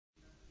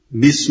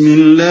بسم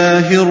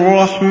اللہ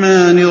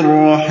الرحمن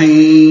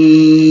الرحیم۔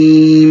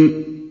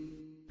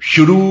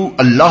 شروع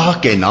اللہ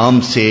کے نام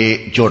سے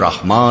جو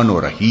رحمان و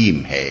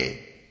رحیم ہے۔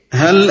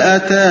 هل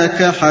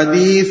اتاک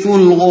حدیث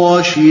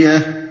الغاشیہ،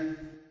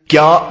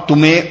 کیا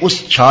تمہیں اس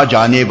چھا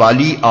جانے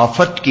والی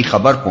آفت کی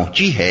خبر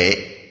پہنچی ہے؟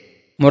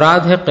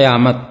 مراد ہے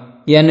قیامت،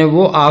 یعنی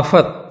وہ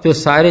آفت جو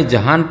سارے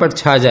جہان پر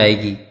چھا جائے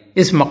گی۔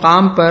 اس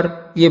مقام پر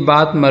یہ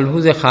بات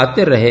ملحوظ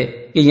خاطر رہے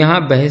کہ یہاں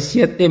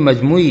بحیثیت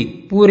مجموعی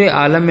پورے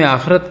عالم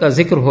آخرت کا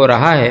ذکر ہو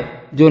رہا ہے،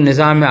 جو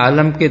نظام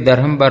عالم کے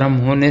درہم برہم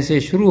ہونے سے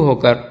شروع ہو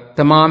کر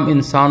تمام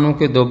انسانوں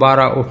کے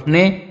دوبارہ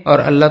اٹھنے اور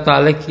اللہ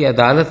تعالی کی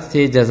عدالت سے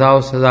جزا و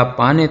سزا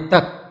پانے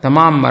تک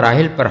تمام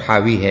مراحل پر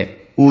حاوی ہے۔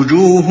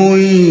 وجوہ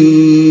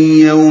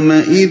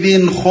یومئذ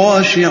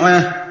خاشعہ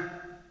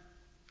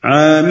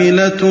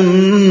عاملۃ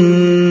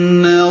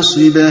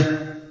ناصبہ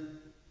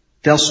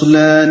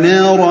تصلی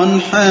نارا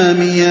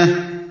حامیہ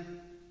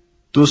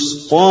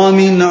تسقى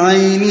من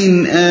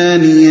عين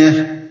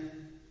آنية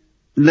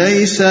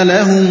ليس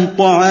لهم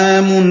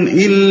طعام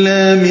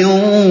إلا من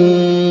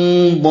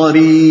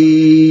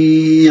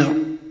ضريع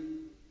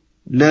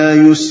لا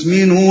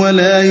يسمن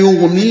ولا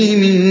يغني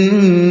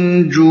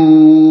من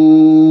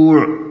جوع۔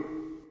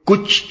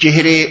 کچھ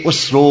چہرے اس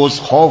روز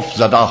خوف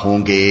زدہ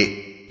ہوں گے،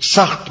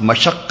 سخت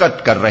مشقت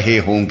کر رہے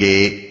ہوں گے،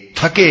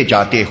 تھکے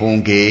جاتے ہوں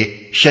گے،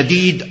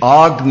 شدید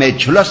آگ میں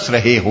جھلس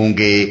رہے ہوں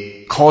گے،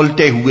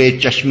 کھولتے ہوئے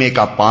چشمے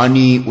کا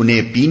پانی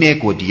انہیں پینے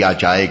کو دیا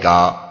جائے گا،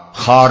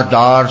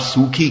 خاردار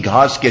سوکھی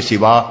گھاس کے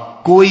سوا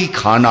کوئی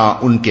کھانا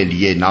ان کے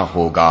لیے نہ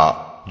ہوگا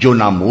جو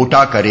نہ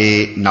موٹا کرے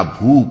نہ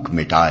بھوک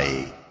مٹائے۔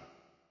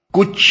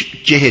 کچھ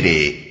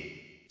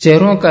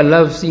چہروں کا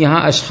لفظ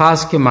یہاں اشخاص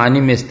کے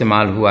معنی میں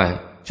استعمال ہوا ہے،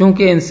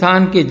 چونکہ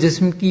انسان کے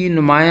جسم کی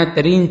نمایاں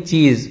ترین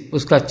چیز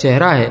اس کا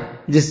چہرہ ہے،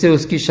 جس سے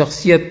اس کی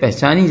شخصیت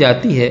پہچانی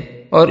جاتی ہے،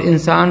 اور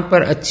انسان پر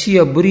اچھی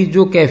یا بری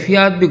جو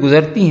کیفیات بھی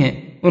گزرتی ہیں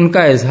ان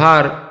کا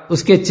اظہار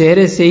اس کے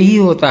چہرے سے ہی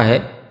ہوتا ہے۔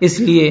 اس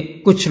لیے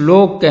کچھ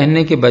لوگ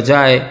کہنے کے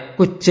بجائے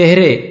کچھ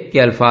چہرے کے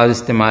الفاظ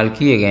استعمال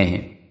کیے گئے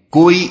ہیں۔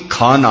 کوئی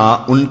کھانا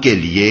ان کے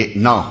لیے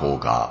نہ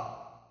ہوگا۔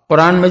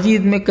 قرآن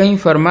مجید میں کہیں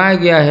فرمایا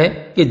گیا ہے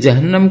کہ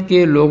جہنم کے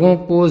لوگوں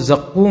کو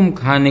زقوم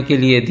کھانے کے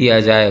لیے دیا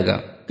جائے گا،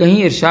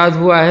 کہیں ارشاد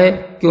ہوا ہے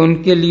کہ ان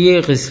کے لیے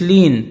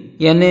غسلین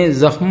یعنی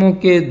زخموں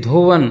کے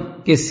دھون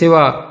کے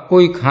سوا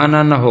کوئی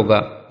کھانا نہ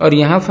ہوگا، اور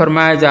یہاں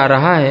فرمایا جا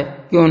رہا ہے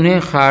کہ انہیں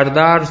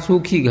خاردار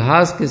سوکھی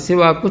گھاس کے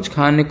سوا کچھ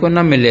کھانے کو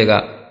نہ ملے گا۔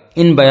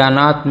 ان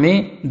بیانات میں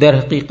در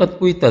حقیقت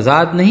کوئی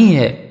تضاد نہیں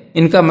ہے۔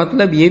 ان کا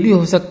مطلب یہ بھی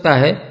ہو سکتا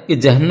ہے کہ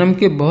جہنم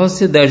کے بہت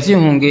سے درجے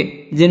ہوں گے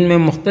جن میں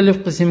مختلف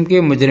قسم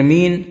کے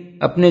مجرمین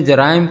اپنے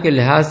جرائم کے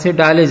لحاظ سے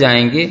ڈالے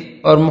جائیں گے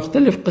اور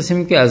مختلف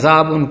قسم کے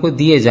عذاب ان کو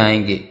دیے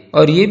جائیں گے،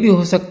 اور یہ بھی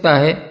ہو سکتا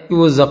ہے کہ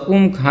وہ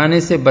زقوم کھانے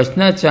سے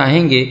بچنا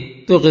چاہیں گے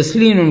تو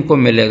غسلین ان کو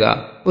ملے گا،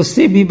 اس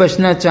سے بھی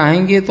بچنا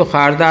چاہیں گے تو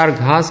خاردار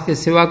گھاس کے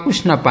سوا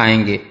کچھ نہ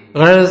پائیں گے،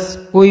 غرض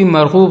کوئی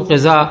مرغوب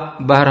غذا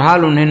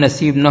بہرحال انہیں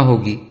نصیب نہ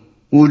ہوگی۔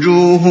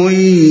 وجوہ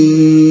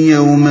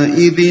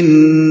یومئذ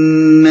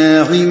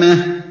ناعمہ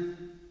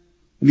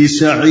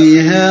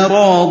لسعیہا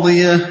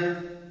راضیہ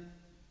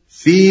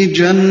فی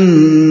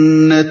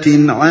جنت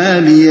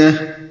عالیہ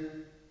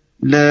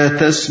لا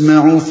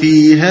تسمع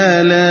فیہا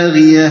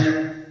لاغیہ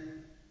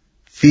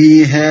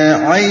فیہا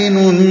عین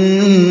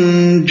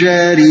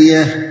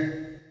جاریہ۔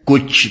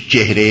 کچھ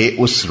چہرے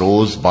اس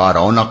روز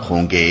بارونق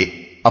ہوں گے،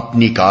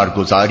 اپنی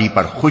کارگزاری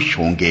پر خوش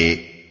ہوں گے،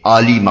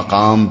 عالی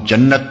مقام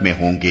جنت میں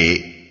ہوں گے،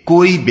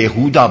 کوئی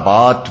بیہودہ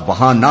بات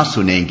وہاں نہ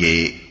سنیں گے،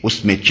 اس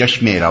میں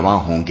چشمے رواں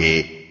ہوں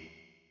گے،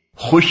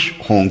 خوش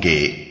ہوں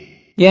گے۔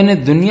 یعنی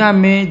دنیا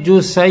میں جو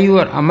سعی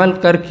اور عمل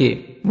کر کے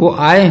وہ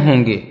آئے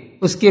ہوں گے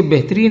اس کے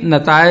بہترین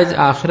نتائج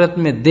آخرت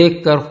میں دیکھ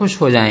کر خوش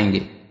ہو جائیں گے،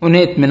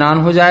 انہیں اطمینان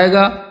ہو جائے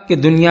گا کہ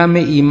دنیا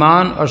میں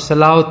ایمان اور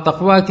صلاح و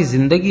تقوی کی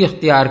زندگی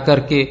اختیار کر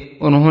کے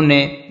انہوں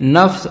نے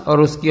نفس اور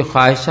اس کی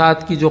خواہشات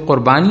کی جو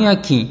قربانیاں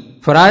کیں،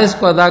 فرائض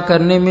کو ادا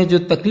کرنے میں جو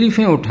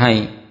تکلیفیں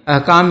اٹھائیں،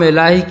 احکام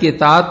الہی کی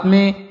اطاعت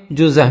میں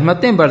جو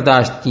زحمتیں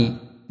برداشت کیں،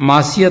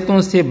 معصیتوں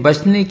سے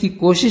بچنے کی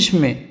کوشش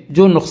میں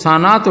جو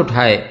نقصانات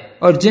اٹھائے،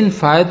 اور جن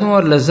فائدوں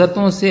اور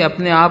لذتوں سے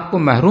اپنے آپ کو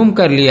محروم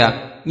کر لیا،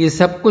 یہ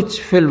سب کچھ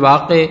فی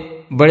الواقع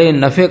بڑے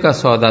نفع کا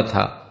سودا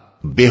تھا۔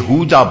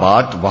 بیہودہ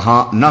بات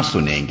وہاں نہ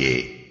سنیں گے۔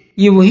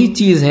 یہ وہی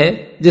چیز ہے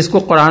جس کو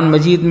قرآن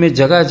مجید میں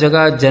جگہ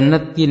جگہ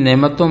جنت کی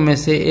نعمتوں میں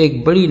سے ایک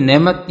بڑی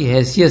نعمت کی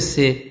حیثیت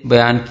سے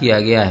بیان کیا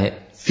گیا ہے۔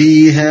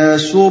 فیہا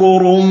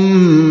سرر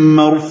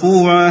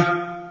مرفوعہ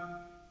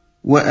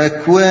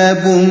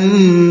وَأَكْوَابٌ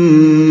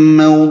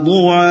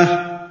مَّوْضُوعَةٌ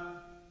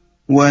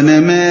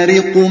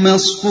وَنَمَارِقُ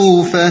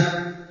مَصْفُوفَةٌ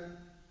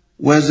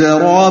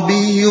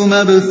وَزَرَابِيُّ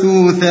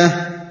مَبْثُوثَةٌ۔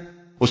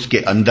 اس کے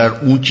اندر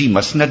اونچی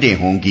مسندیں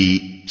ہوں گی،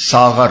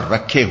 ساغر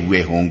رکھے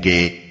ہوئے ہوں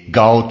گے،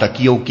 گاؤ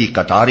تکیوں کی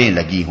قطاریں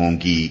لگی ہوں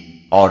گی،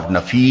 اور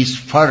نفیس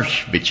فرش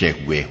بچھے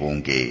ہوئے ہوں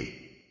گے۔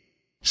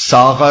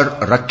 ساغر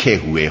رکھے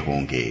ہوئے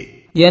ہوں گے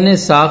یعنی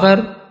ساغر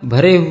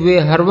بھرے ہوئے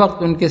ہر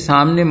وقت ان کے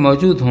سامنے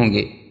موجود ہوں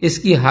گے، اس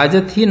کی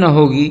حاجت ہی نہ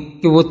ہوگی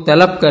کہ وہ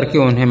طلب کر کے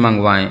انہیں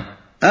منگوائیں۔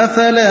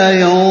 افلا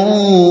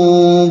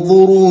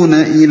ينظرون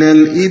الى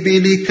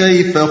الابل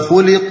كيف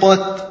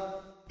خلقت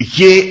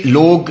یہ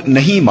لوگ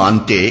نہیں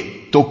مانتے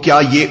تو کیا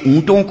یہ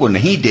اونٹوں کو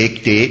نہیں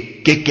دیکھتے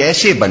کہ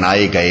کیسے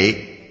بنائے گئے؟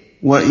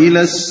 وَإِلَى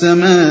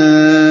السَّمَاءِ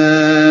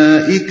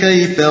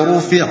كَيْفَ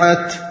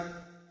رُفِعَتْ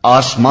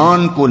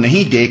آسمان کو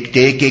نہیں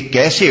دیکھتے کہ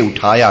کیسے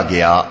اٹھایا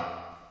گیا؟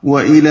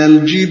 وَإِلَى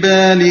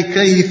الْجِبَالِ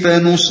كَيْفَ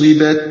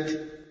نُصِبَتْ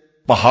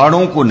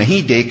پہاڑوں کو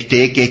نہیں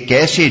دیکھتے کہ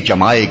کیسے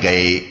جمائے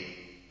گئے؟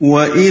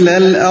 وَإِلَى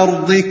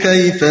الْأَرْضِ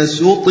كَيْفَ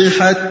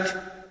سُطِحَتْ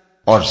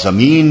اور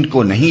زمین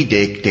کو نہیں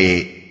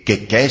دیکھتے کہ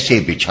کیسے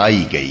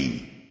بچھائی گئی؟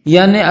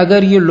 یعنی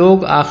اگر یہ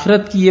لوگ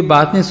آخرت کی یہ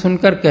باتیں سن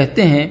کر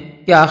کہتے ہیں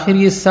کہ آخر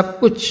یہ سب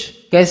کچھ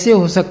کیسے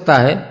ہو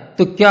سکتا ہے،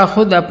 تو کیا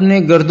خود اپنے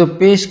گرد و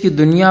پیش کی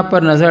دنیا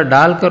پر نظر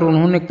ڈال کر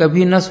انہوں نے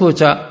کبھی نہ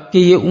سوچا کہ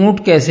یہ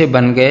اونٹ کیسے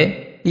بن گئے،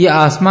 یہ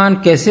آسمان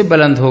کیسے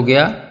بلند ہو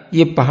گیا،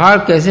 یہ پہاڑ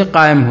کیسے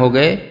قائم ہو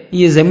گئے،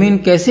 یہ زمین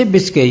کیسے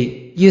بچھ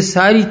گئی؟ یہ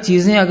ساری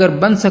چیزیں اگر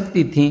بن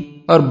سکتی تھیں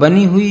اور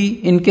بنی ہوئی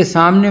ان کے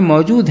سامنے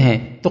موجود ہیں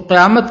تو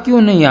قیامت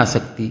کیوں نہیں آ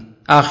سکتی؟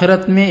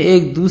 آخرت میں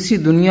ایک دوسری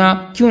دنیا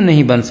کیوں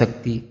نہیں بن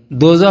سکتی؟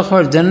 دوزخ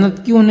اور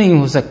جنت کیوں نہیں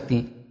ہو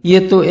سکتی؟ یہ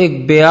تو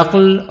ایک بے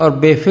عقل اور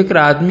بے فکر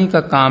آدمی کا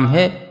کام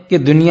ہے کہ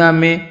دنیا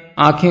میں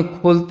آنکھیں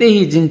کھولتے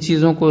ہی جن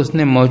چیزوں کو اس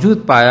نے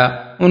موجود پایا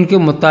ان کے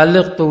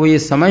متعلق تو وہ یہ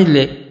سمجھ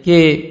لے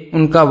کہ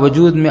ان کا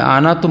وجود میں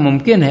آنا تو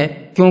ممکن ہے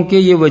کیونکہ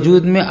یہ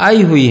وجود میں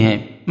آئی ہوئی ہیں،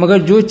 مگر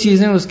جو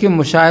چیزیں اس کے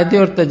مشاہدے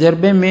اور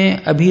تجربے میں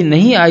ابھی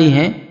نہیں آئی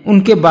ہیں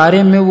ان کے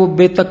بارے میں وہ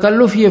بے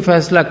تکلف یہ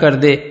فیصلہ کر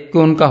دے کہ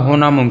ان کا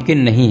ہونا ممکن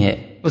نہیں ہے۔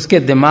 اس کے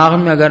دماغ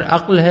میں اگر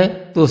عقل ہے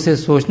تو اسے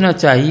سوچنا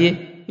چاہیے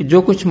کہ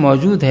جو کچھ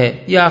موجود ہے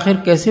یہ آخر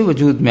کیسے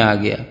وجود میں آ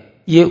گیا؟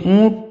 یہ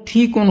اونٹ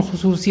ٹھیک ان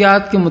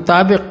خصوصیات کے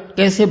مطابق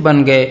کیسے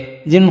بن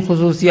گئے جن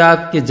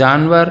خصوصیات کے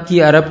جانور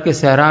کی عرب کے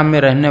صحرا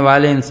میں رہنے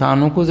والے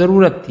انسانوں کو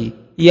ضرورت تھی؟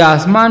 یہ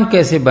آسمان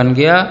کیسے بن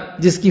گیا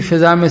جس کی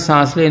فضا میں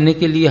سانس لینے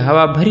کے لیے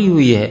ہوا بھری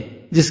ہوئی ہے،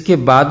 جس کے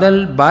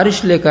بادل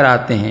بارش لے کر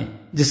آتے ہیں،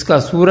 جس کا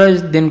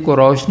سورج دن کو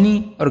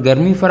روشنی اور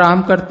گرمی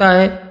فراہم کرتا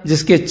ہے،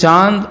 جس کے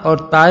چاند اور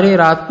تارے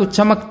رات کو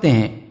چمکتے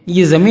ہیں؟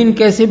 یہ زمین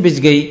کیسے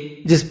بچ گئی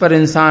جس پر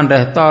انسان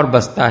رہتا اور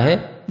بستا ہے،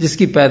 جس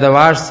کی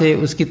پیداوار سے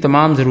اس کی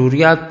تمام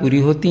ضروریات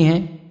پوری ہوتی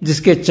ہیں،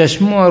 جس کے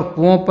چشموں اور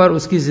کنووں پر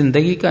اس کی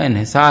زندگی کا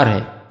انحصار ہے؟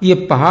 یہ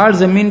پہاڑ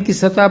زمین کی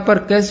سطح پر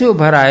کیسے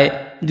ابھر آئے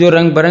جو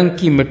رنگ برنگ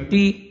کی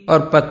مٹی اور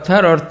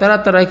پتھر اور طرح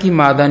طرح کی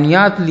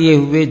معدنیات لیے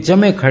ہوئے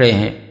جمے کھڑے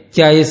ہیں؟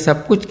 کیا یہ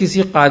سب کچھ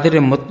کسی قادر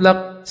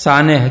مطلق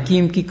صانع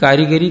حکیم کی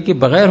کاریگری کے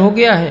بغیر ہو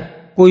گیا ہے؟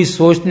 کوئی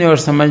سوچنے اور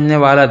سمجھنے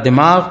والا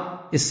دماغ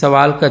اس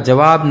سوال کا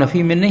جواب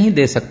نفی میں نہیں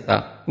دے سکتا۔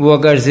 وہ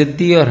اگر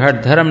ضدی اور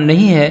ہٹ دھرم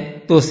نہیں ہے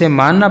تو اسے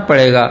ماننا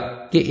پڑے گا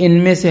کہ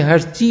ان میں سے ہر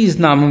چیز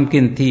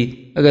ناممکن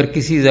تھی اگر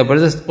کسی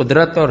زبردست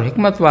قدرت اور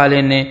حکمت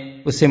والے نے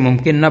اسے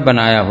ممکن نہ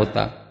بنایا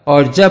ہوتا،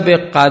 اور جب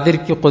ایک قادر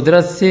کی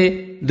قدرت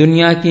سے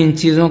دنیا کی ان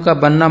چیزوں کا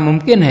بننا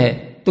ممکن ہے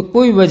تو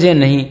کوئی وجہ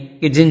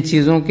نہیں کہ جن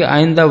چیزوں کے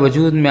آئندہ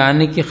وجود میں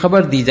آنے کی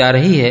خبر دی جا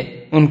رہی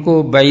ہے ان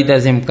کو بعید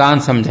از امکان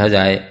سمجھا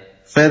جائے۔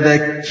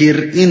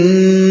 فذکر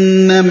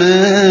انما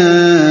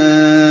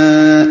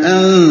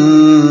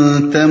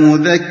انت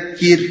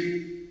مذکر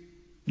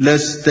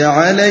لست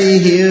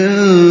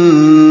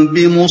علیہم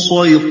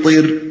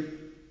بمسیطر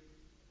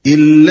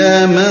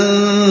الا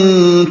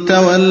من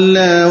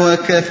تولی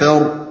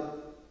وکفر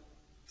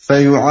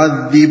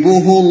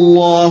فیعذبہ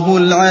اللہ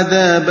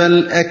العذاب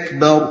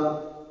الاکبر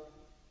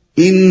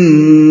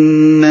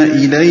ان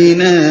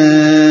الینا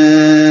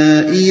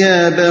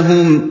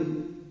ایابہم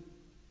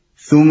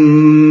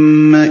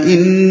ثم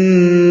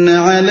ان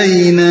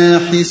علینا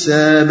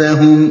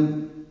حسابہم۔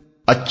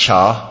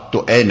 اچھا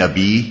تو اے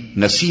نبی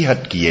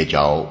نصیحت کیے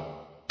جاؤ،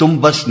 تم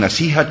بس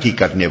نصیحت ہی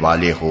کرنے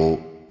والے ہو،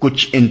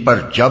 کچھ ان پر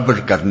جبر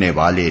کرنے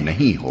والے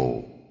نہیں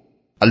ہو۔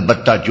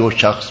 البتہ جو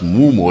شخص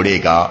منہ موڑے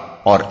گا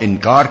اور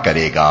انکار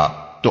کرے گا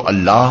تو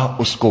اللہ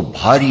اس کو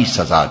بھاری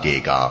سزا دے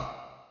گا۔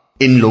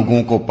 ان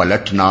لوگوں کو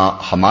پلٹنا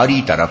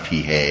ہماری طرف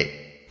ہی ہے،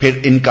 پھر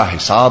ان کا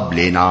حساب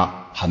لینا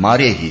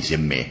ہمارے ہی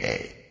ذمے ہے،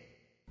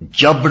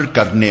 جبر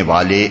کرنے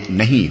والے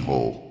نہیں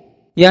ہو۔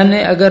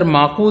 یعنی اگر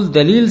معقول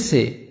دلیل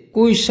سے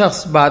کوئی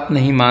شخص بات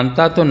نہیں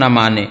مانتا تو نہ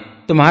مانے،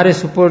 تمہارے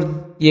سپرد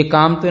یہ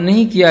کام تو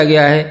نہیں کیا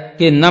گیا ہے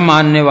کہ نہ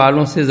ماننے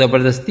والوں سے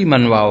زبردستی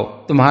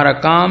منواؤ، تمہارا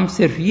کام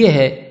صرف یہ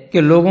ہے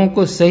کہ لوگوں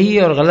کو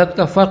صحیح اور غلط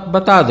کا فرق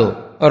بتا دو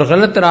اور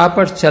غلط راہ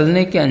پر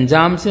چلنے کے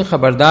انجام سے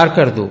خبردار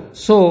کر دو،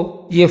 سو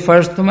یہ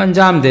فرض تم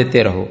انجام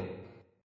دیتے رہو۔